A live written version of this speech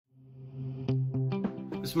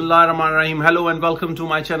Bismillahirrahmanirrahim. Hello and welcome to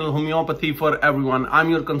my channel Homeopathy for Everyone.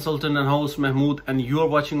 I'm your consultant and host Mahmood and you're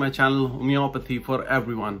watching my channel Homeopathy for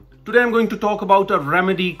Everyone. Today I'm going to talk about a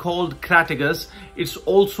remedy called Crataegus. It's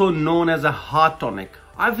also known as a heart tonic.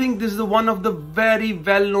 I think this is one of the very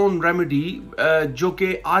well-known remedy जो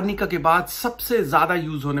कि arnica के बाद सबसे ज्यादा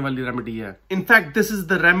use होने वाली remedy है. In fact, this is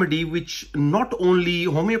the remedy which not only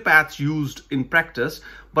homeopaths used in practice,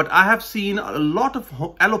 but I have seen a lot of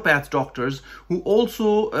allopath doctors who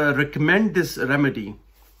also recommend this remedy.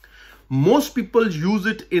 Most people use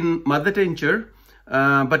it in mother tincture,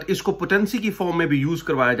 but इसको potency की form में भी use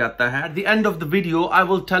करवाया जाता है. At the end of the video, I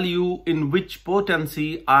will tell you in which potency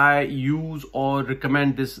I use or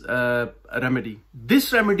recommend this remedy.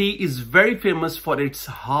 This remedy is very famous for its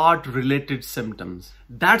heart-related symptoms.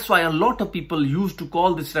 That's why a lot of people used to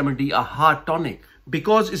call this remedy a heart tonic.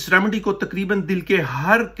 Because इस remedy को तकरीबन दिल के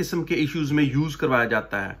हर किस्म के issues में use करवाया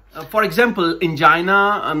जाता है. फॉर एग्जाम्पल इंजाइना,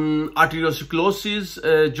 आर्टेरियोस्क्लेरोसिस,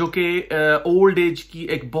 जो कि ओल्ड एज की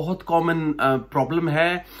एक बहुत कॉमन प्रॉब्लम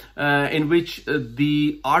है, इन which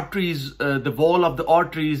the arteries, the wall of the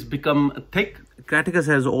arteries become thick. Crataegus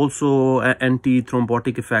has also an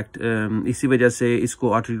anti-thrombotic effect. इसी वजह से इसको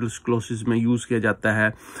आर्टेरियोस्क्लेरोसिस में यूज किया जाता है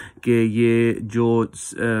कि ये जो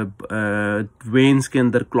वेन्स के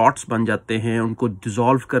अंदर क्लॉट्स बन जाते हैं उनको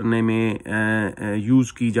डिसॉल्व करने में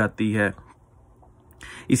यूज की जाती है.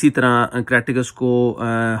 इसी तरह Crataegus को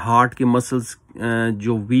हार्ट के मसल्स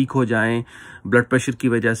जो वीक हो जाएं ब्लड प्रेशर की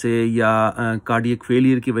वजह से या कार्डियक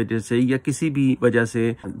फेलियर की वजह से या किसी भी वजह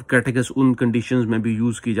से Crataegus उन कंडीशंस में भी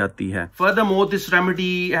यूज की जाती है. Furthermore, this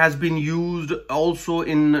remedy has been used also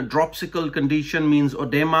in dropsical condition, means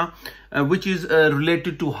edema, which is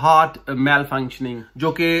related to heart malfunctioning,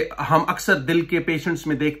 जो कि हम अक्सर दिल के पेशेंट्स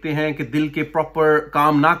में देखते हैं कि दिल के प्रॉपर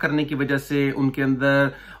काम ना करने की वजह से उनके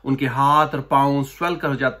अंदर उनके हाथ और पांव स्वेल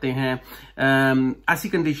कर जाते हैं. ऐसी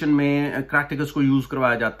कंडीशन में Crataegus को यूज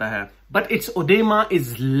करवाया जाता है. But its edema is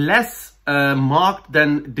less marked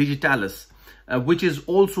than digitalis, which is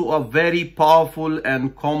also a very powerful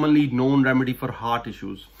and commonly known remedy for heart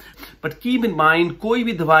issues. But keep in mind, कोई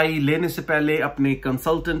भी दवाई लेने से पहले अपने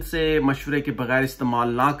कंसल्टेंट से मशवरे के बगैर इस्तेमाल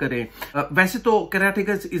ना करें. वैसे तो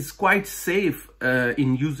Crataegus is quite safe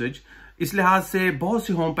in usage. इस लिहाज से बहुत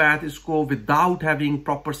सी होम्योपैथ इसको विदाउट हैविंग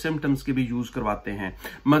प्रॉपर सिम्टम्स के भी यूज करवाते हैं.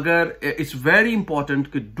 मगर इट्स वेरी इंपॉर्टेंट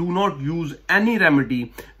कि do not use any remedy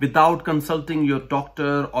without consulting your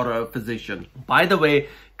doctor और a physician. By the way,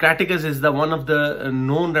 Crataegus is one of the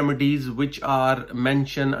known remedies which are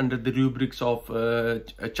mentioned under the rubrics of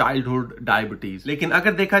childhood diabetes. लेकिन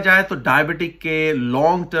अगर देखा जाए तो diabetic के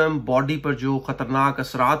long term body पर जो खतरनाक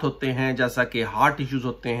असरात होते हैं, जैसा कि हार्ट इश्यूज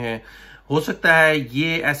होते हैं, हो सकता है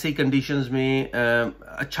ये ऐसी कंडीशंस में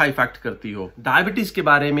अच्छा इफेक्ट करती हो. डायबिटीज के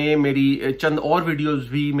बारे में मेरी चंद और वीडियोस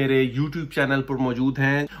भी मेरे यूट्यूब चैनल पर मौजूद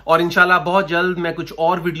हैं और इंशाल्लाह बहुत जल्द मैं कुछ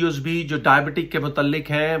और वीडियोस भी जो डायबिटिक के मुतालिक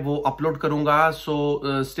हैं वो अपलोड करूंगा.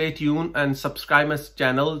 So stay tune and subscribe my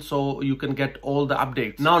channel so you can get all the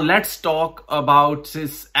updates. Now let's talk about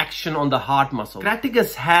this action on the heart muscle.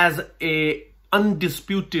 Crataegus has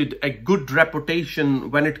undisputed a good reputation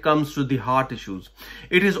when it comes to the heart issues.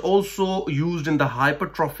 It is also used in the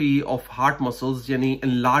hypertrophy of heart muscles, यानी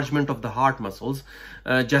enlargement of the heart muscles,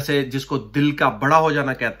 जैसे जिसको दिल का बड़ा हो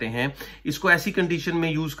जाना कहते हैं. इसको ऐसी कंडीशन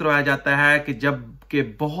में यूज करवाया जाता है कि जब के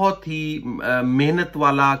बहुत ही मेहनत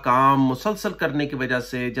वाला काम मुसलसल करने की वजह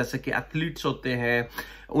से, जैसे कि एथलीट्स होते हैं,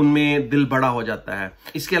 उनमें दिल बड़ा हो जाता है.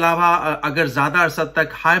 इसके अलावा अगर ज्यादा अरसा तक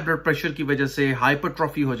हाई ब्लड प्रेशर की वजह से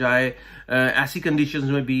हाइपरट्रॉफी हो जाए, ऐसी कंडीशंस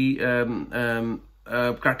में भी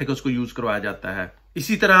Crataegus को यूज करवाया जाता है.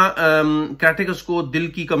 इसी तरह Crataegus को दिल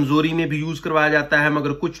की कमजोरी में भी यूज करवाया जाता है,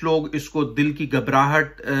 मगर कुछ लोग इसको दिल की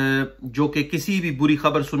घबराहट जो कि किसी भी बुरी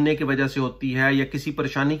खबर सुनने की वजह से होती है या किसी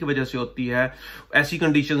परेशानी की वजह से होती है, ऐसी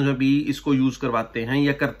कंडीशंस में भी इसको यूज करवाते हैं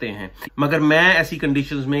या करते हैं. मगर मैं ऐसी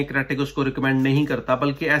कंडीशंस में Crataegus को रिकमेंड नहीं करता,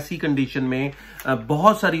 बल्कि ऐसी कंडीशन में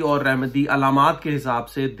बहुत सारी और रेमेडी अलामात के हिसाब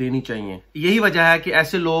से देनी चाहिए. यही वजह है कि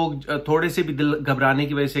ऐसे लोग थोड़े से भी दिल घबराने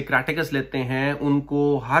की वजह से Crataegus लेते हैं,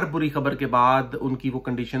 उनको हर बुरी खबर के बाद की वो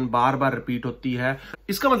कंडीशन बार बार रिपीट होती है.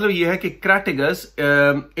 इसका मतलब यह है कि Crataegus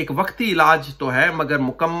एक वक्ती इलाज तो है मगर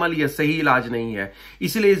मुकम्मल या सही इलाज नहीं है.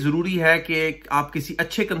 इसलिए जरूरी है कि आप किसी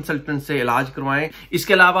अच्छे कंसल्टेंट से इलाज करवाएं.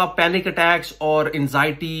 इसके अलावा पैनिक अटैक्स और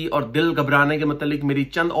एंजाइटी और दिल घबराने के मतलब मेरी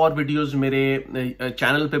चंद और वीडियोस मेरे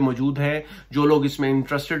चैनल पे मौजूद हैं. जो लोग इसमें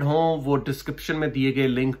इंटरेस्टेड हों वो डिस्क्रिप्शन में दिए गए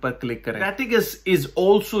लिंक पर क्लिक करें. Crataegus is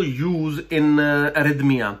also used in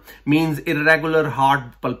arrhythmia, means irregular heart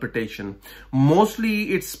palpitation. Mostly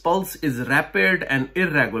its pulse is rapid and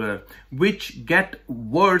irregular, which get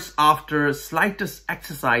worse after slightest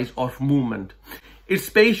exercise or movement. Its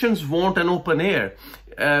patients want an open air.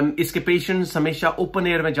 इसके patients हमेशा open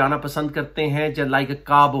air में जाना पसंद करते हैं, just like अ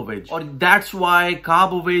carbo veg, और that's why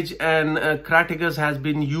carbo veg and क्राटेगस has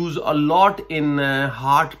been used a lot in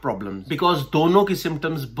heart problems, because दोनों की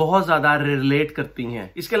सिम्टम्स बहुत ज्यादा रिलेट करती हैं।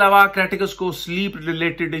 इसके अलावा क्राटेगस को स्लीप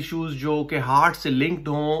रिलेटेड इश्यूज जो कि हार्ट से लिंक्ड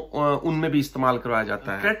हों उनमें भी इस्तेमाल करवाया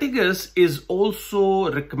जाता है। क्राटेगस इज ऑल्सो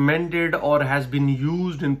रिकमेंडेड और has been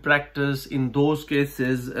used in practice in those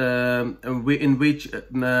cases in which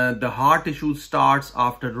the heart issue starts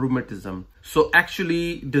after rheumatism. So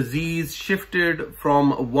actually disease shifted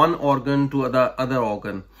from one organ to other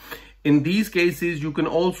organ. In these cases, you can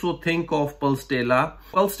also think of Pulstella.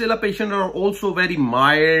 Pulstella patients are also very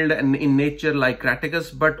mild and in nature like Crataegus,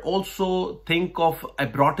 but also think of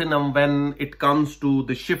abrotinum when it comes to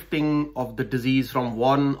the shifting of the disease from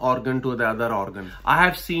one organ to the other organ. I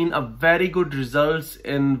have seen a very good results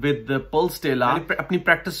with the Pulstella. अपनी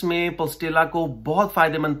practice में Pulstella को बहुत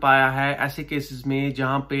फायदेमंद पाया है ऐसे cases में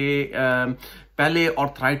जहां पे पहले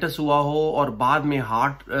ऑर्थराइटिस हुआ हो और बाद में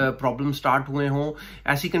हार्ट प्रॉब्लम स्टार्ट हुए हों।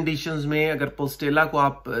 ऐसी कंडीशंस में अगर Pulstella को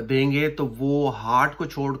आप देंगे तो वो हार्ट को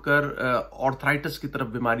छोड़कर ऑर्थराइटिस की तरफ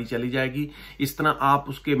बीमारी चली जाएगी। इस तरह आप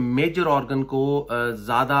उसके मेजर ऑर्गन को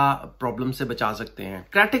ज्यादा प्रॉब्लम से बचा सकते हैं।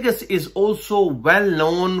 Crataegus is also well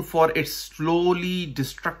known for its slowly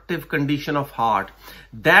destructive condition of heart.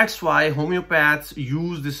 That's why homeopaths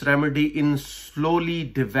use this remedy in slowly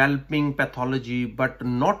developing pathology, but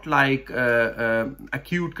not like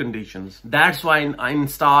acute conditions. That's why in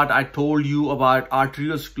start I told you about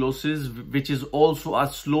arteriosclerosis, which is also a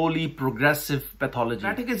slowly progressive pathology.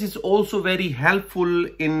 Crataegus is also very helpful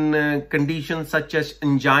in conditions such as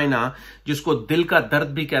angina, जिसको दिल का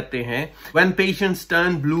दर्द भी कहते हैं, when patients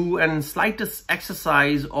turn blue and slightest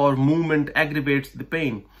exercise or movement aggravates the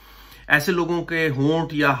pain. ऐसे लोगों के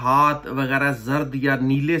होंठ या हाथ वगैरह जर्द या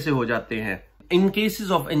नीले से हो जाते हैं। In cases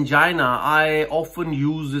of angina, I often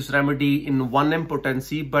use this remedy in 1M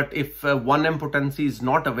potency, but if 1M potency is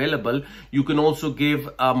not available, you can also give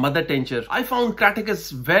a mother tincture. I found Crataegus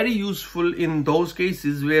very useful in those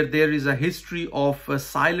cases where there is a history of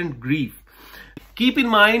silent grief. Keep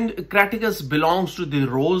in mind, Crataegus belongs to the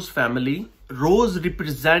rose family. Rose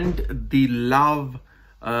represent the love,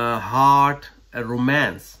 heart,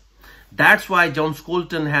 romance. That's why John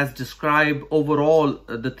Scholten has described overall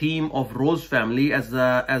the theme of Rose family as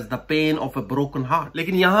the pain of a broken heart.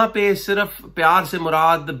 लेकिन यहाँ पे सिर्फ प्यार से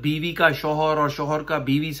मुराद बीवी का शौहर और शौहर का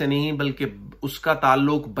बीवी से नहीं, बल्कि उसका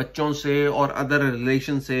ताल्लुक बच्चों से और अदर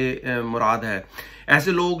रिलेशन से मुराद है।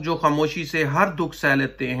 ऐसे लोग जो खामोशी से हर दुख सह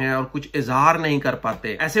लेते हैं और कुछ इजहार नहीं कर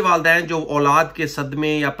पाते, ऐसे वालिदैन जो औलाद के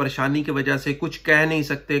सदमे या परेशानी की वजह से कुछ कह नहीं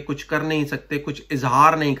सकते, कुछ कर नहीं सकते, कुछ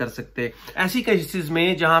इजहार नहीं कर सकते। ऐसी केसेस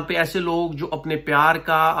में जहां पे ऐसे लोग जो अपने प्यार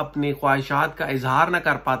का, अपने ख्वाहिशात का इजहार ना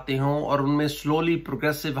कर पाते हों और उनमें slowly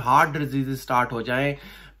progressive heart disease start हो जाएं,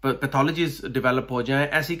 पैथोलॉजीज डेवलप हो जाएं,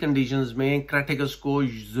 ऐसी कंडीशंस में क्राटेगस को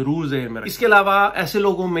जरूर ज़हन में रखें। इसके अलावा ऐसे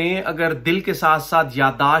लोगों में अगर दिल के साथ साथ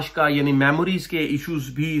याददाश्त का यानी मेमोरीज के इश्यूज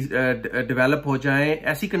भी डेवलप हो जाएं,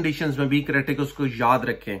 ऐसी कंडीशंस में भी क्राटेगस को याद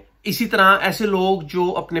रखें। इसी तरह ऐसे लोग जो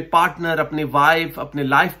अपने पार्टनर, अपने वाइफ, अपने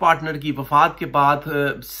लाइफ पार्टनर की वफात के बाद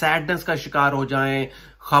सैडनेस का शिकार हो जाएं,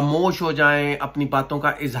 खामोश हो जाएं, अपनी बातों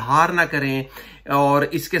का इजहार ना करें और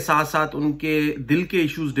इसके साथ साथ उनके दिल के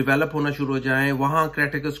इश्यूज डेवलप होना शुरू हो जाएं, वहां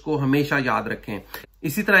क्राटेगस को हमेशा याद रखें।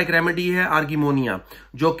 इसी तरह एक रेमेडी है आर्गीमोनिया,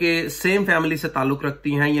 जो कि सेम फैमिली से ताल्लुक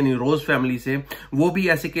रखती हैं यानी रोज फैमिली से। वो भी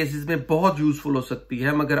ऐसे केसेस में बहुत यूजफुल हो सकती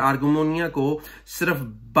है, मगर आर्गीमोनिया को सिर्फ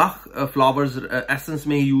बख फ्लावर्स एसेंस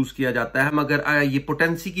में ही यूज किया जाता है, मगर ये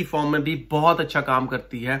पोटेंसी की फॉर्म में भी बहुत अच्छा काम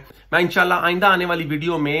करती है। मैं इंशाल्लाह आइंदा आने वाली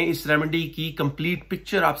वीडियो में इस रेमेडी की कंप्लीट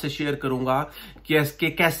पिक्चर आपसे शेयर करूंगा कि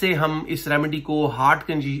कैसे हम इस रेमेडी को हार्ट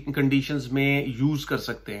कंडीशंस में यूज कर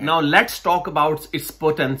सकते हैं। Now let's talk about it's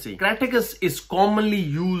potency. क्राटेगस is commonly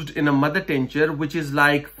used in a mother tincture, which is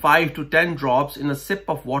like 5 to 10 drops in a sip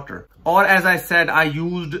of water. Or as I said, I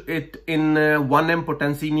used it in 1M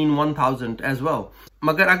potency, mean 1000 as well.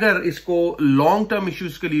 मगर अगर इसको long term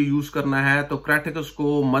issues के लिए use करना है तो क्राटेगस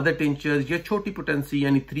को mother tincture या छोटी पोटेंसी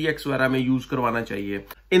यानी 3x वगैरह में यूज करवाना चाहिए।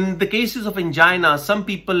 In the cases of angina, some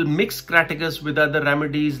people mix Crataegus with other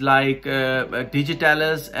remedies like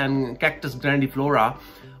digitalis and Cactus grandiflora.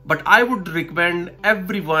 But I would recommend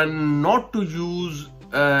everyone not to use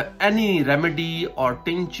any remedy or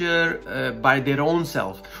tincture by their own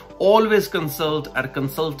self. Always consult a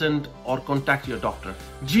consultant or contact your doctor.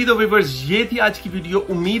 जी तो viewers, ये थी आज की video.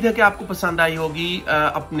 उम्मीद है कि आपको पसंद आई होगी।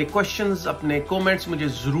 अपने क्वेश्चंस, अपने कमेंट्स मुझे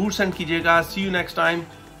जरूर सेंड कीजिएगा। See you next time.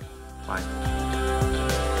 Bye.